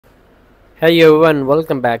Hey everyone,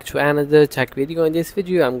 welcome back to another tech video. In this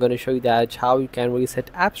video I'm going to show you that how you can reset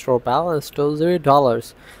App Store balance to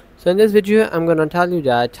 $0. So in this video I'm going to tell you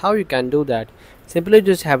that how you can do that. Simply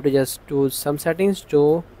just have to just do some settings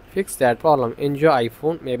to fix that problem in your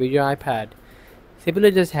iPhone, maybe your iPad.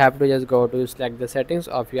 Simply just have to just go to select the settings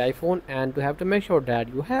of your iPhone and to have to make sure that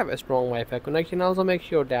you have a strong Wi-Fi connection. Also make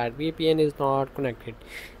sure that VPN is not connected.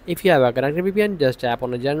 If you have a connected VPN, just tap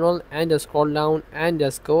on the general and just scroll down and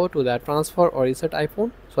just go to the transfer or reset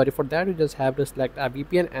iPhone. Sorry for that, you just have to select a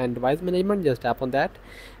VPN and device management, just tap on that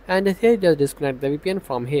and here just disconnect the VPN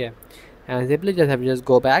from here and simply just have to just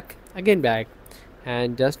go back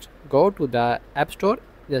and just go to the App Store,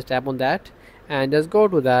 just tap on that and just go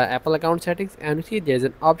to the Apple account settings and you see there's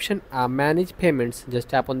an option manage payments, just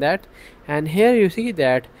tap on that and here you see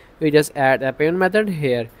that we just add a payment method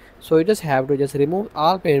here, so you just have to just remove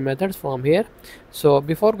all payment methods from here. So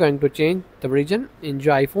before going to change the region in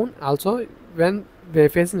your iPhone, also when we're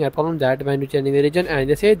facing a problem that when you changing the region and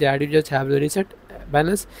they say that you just have to reset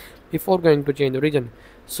balance before going to change the region.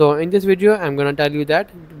 So in this video I'm gonna tell you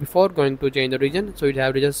that before going to change the region, so you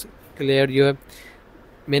have to just clear your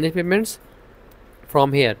manage payments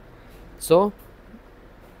from here. So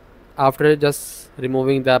after just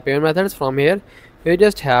removing the payment methods from here, you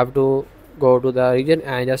just have to go to the region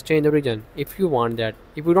and just change the region if you want that.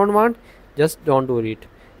 If you don't want, just don't do it.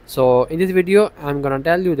 So in this video I'm gonna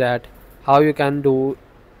tell you that how you can do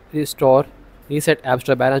reset App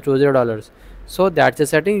Store balance to $0. So that's the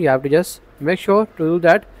setting. You have to just make sure to do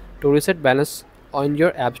that to reset balance on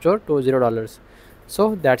your App Store to $0.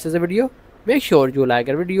 So that's the video. Make sure you like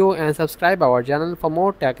our video and subscribe our channel for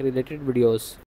more tech related videos.